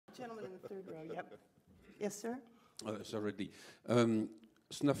third row, yep. Yes, sir? Ridley.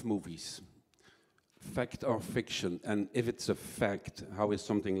 Snuff movies, fact or fiction? And if it's a fact, how is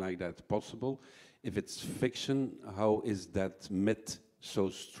something like that possible? If it's fiction, how is that myth so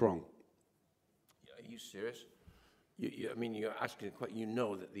strong? Are you serious? I mean, you're asking a question. You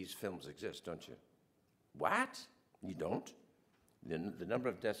know that these films exist, don't you? What? You don't? The number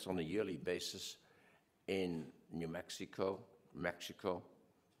of deaths on a yearly basis in New Mexico,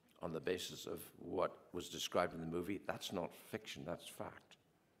 on the basis of what was described in the movie, that's not fiction, that's fact.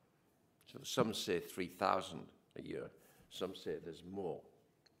 So some say 3,000 a year, some say there's more,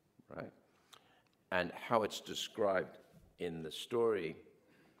 right? And how it's described in the story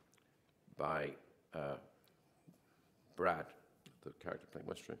by Brad, the character playing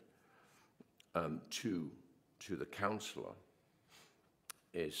Western, to the counselor,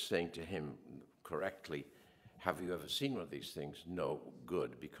 is saying to him correctly, have you ever seen one of these things? No,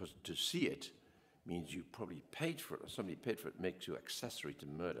 good, because to see it means you probably paid for it, or somebody paid for it, makes you accessory to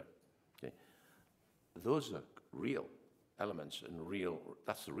murder. Okay? Those are real elements and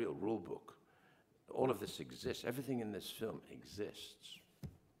that's the real rule book. All of this exists. Everything in this film exists.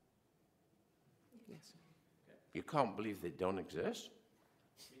 Yes. You can't believe they don't exist?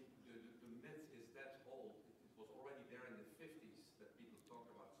 The myth is that old. It was already there in the 50s that people talk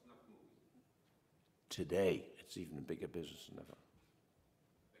about snuff movies. Today, it's even a bigger business than ever.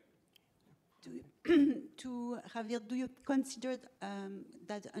 To Javier, do you consider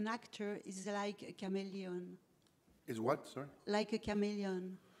that an actor is like a chameleon? Is what, sorry? Like a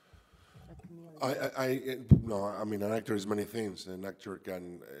chameleon. No, I mean, an actor is many things. An actor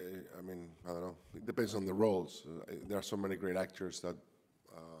can, I mean, I don't know. It depends on the roles. There are so many great actors that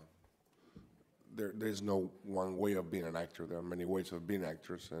there's no one way of being an actor. There are many ways of being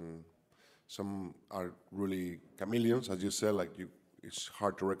actors, and some are really chameleons, as you said, like it's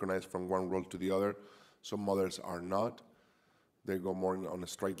hard to recognize from one role to the other. Some others are not. They go more on a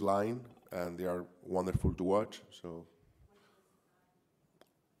straight line, and they are wonderful to watch. So,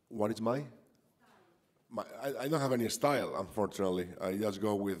 what is I don't have any style, unfortunately. I just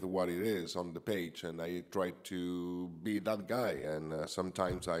go with what it is on the page, and I try to be that guy. And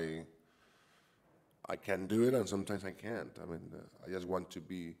sometimes I can do it, and sometimes I can't. I mean, I just want to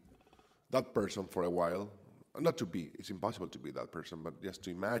be that person for a while. Not to be, it's impossible to be that person, but just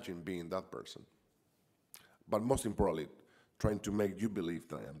to imagine being that person. But most importantly, trying to make you believe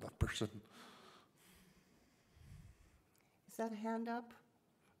that I am that person. Is that a hand up?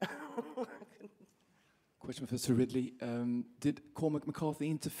 Question for Sir Ridley. Did Cormac McCarthy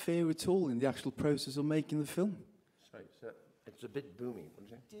interfere at all in the actual process of making the film? Sorry, it's a bit boomy.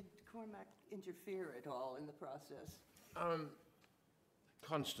 Did Cormac interfere at all in the process?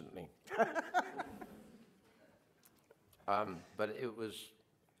 Constantly. But it was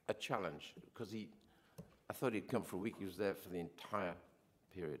a challenge because I thought he'd come for a week. He was there for the entire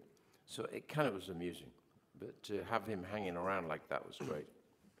period. So it kind of was amusing. But to have him hanging around like that was great.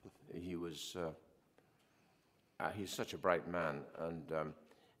 He was, he's such a bright man.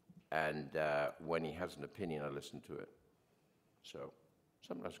 And when he has an opinion, I listen to it. So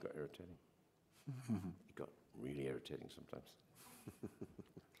sometimes it got irritating. It got really irritating sometimes.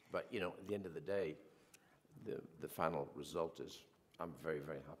 But, you know, at the end of the day, the final result is I'm very,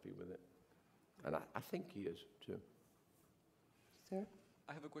 very happy with it. And I think he is, too. Sir?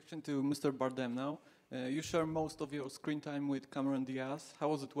 I have a question to Mr. Bardem now. You share most of your screen time with Cameron Diaz. How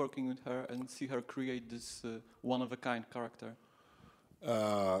was it working with her and see her create this one-of-a-kind character?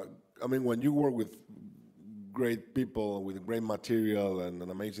 I mean, when you work with great people, with great material and an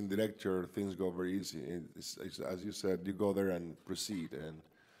amazing director, things go very easy. It's, as you said, you go there and proceed, and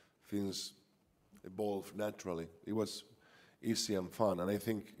things evolve naturally. It was easy and fun, and I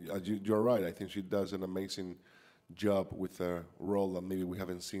think you're right. I think she does an amazing job with a role that maybe we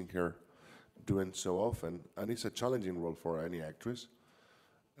haven't seen her doing so often, and it's a challenging role for any actress.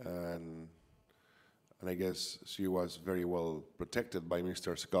 And I guess she was very well protected by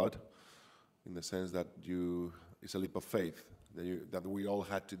Mr. Scott, in the sense that it's a leap of faith that we all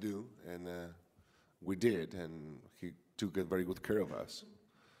had to do, and we did, and he took very good care of us.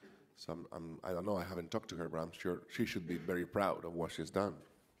 So I don't know, I haven't talked to her, but I'm sure she should be very proud of what she's done.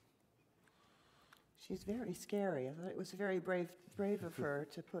 She's very scary. I thought it was very brave of her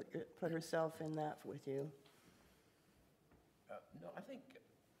to put herself in that with you. No, I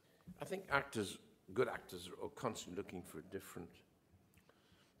think actors, good actors, are constantly looking for a different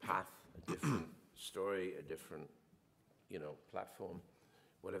path, a different story, a different, platform,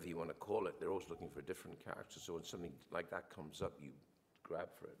 whatever you want to call it. They're always looking for a different character. So when something like that comes up, you grab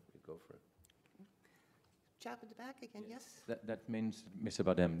for it, you go for it. chap at the back again, yes? That means, Mr.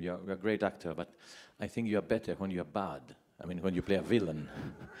 Bardem, you're a great actor, but I think you are better when you're bad. I mean, when you play a villain.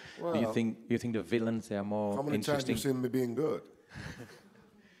 Well, Do you think the villains, they are more how many times interesting? you seen me being good?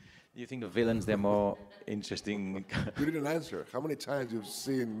 Do you think the villains, they're more interesting? You didn't answer. How many times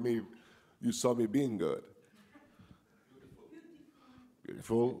you saw me being good?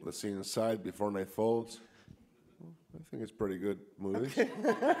 Beautiful. The scene inside, Before Night Falls. I think it's pretty good movies.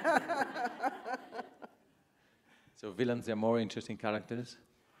 So villains, they're more interesting characters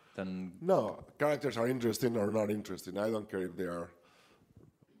than... No, characters are interesting or not interesting. I don't care if they are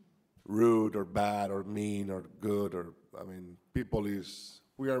rude or bad or mean or good or, I mean,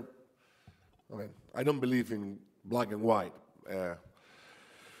 I don't believe in black and white.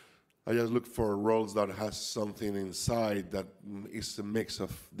 I just look for roles that has something inside that is a mix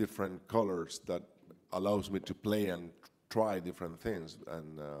of different colors that allows me to play and try different things,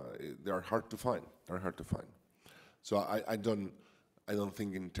 and they are hard to find. So I don't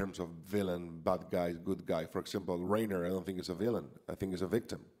think in terms of villain, bad guy, good guy. For example, Rainer, I don't think is a villain. I think he's a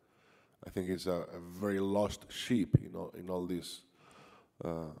victim. I think he's a very lost sheep, in all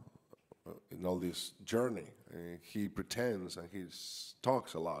this journey. He pretends and he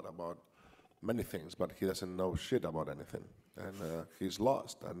talks a lot about many things, but he doesn't know shit about anything, and he's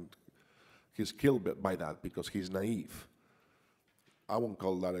lost, and he's killed by that because he's naive. I won't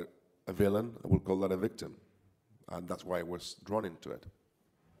call that a villain. I will call that a victim. And that's why I was drawn into it.